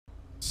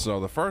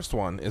So the first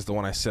one is the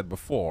one I said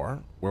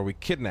before, where we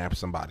kidnap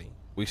somebody.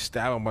 We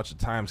stab him a bunch of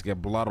times,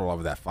 get blood all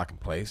over that fucking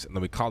place, and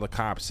then we call the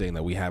cops saying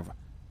that we have,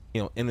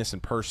 you know,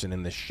 innocent person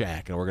in this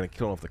shack, and we're gonna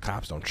kill him if the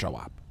cops don't show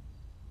up.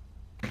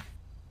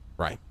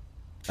 Right.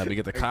 And we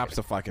get the cops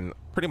to fucking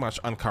pretty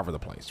much uncover the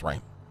place,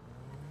 right?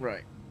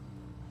 Right.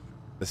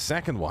 The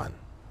second one,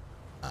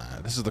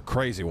 this is the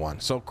crazy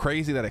one. So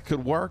crazy that it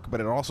could work, but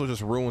it also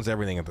just ruins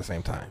everything at the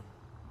same time.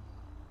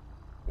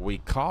 We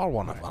call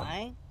one of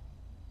them.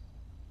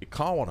 We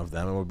call one of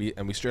them,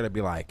 and we straight up be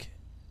like,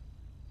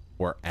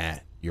 "We're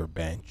at your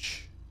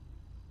bench."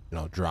 You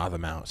know, draw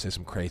them out, say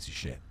some crazy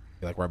shit.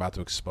 Be like, "We're about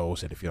to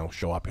expose it if you don't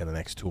show up in the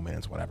next 2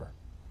 minutes, whatever."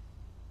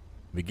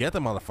 We get the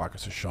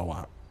motherfuckers to show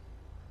up.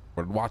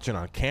 We're watching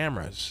on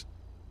cameras.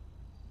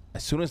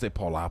 As soon as they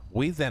pull up,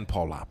 we then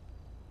pull up.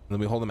 And then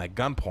we hold them at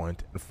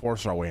gunpoint and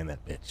force our way in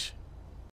that bitch.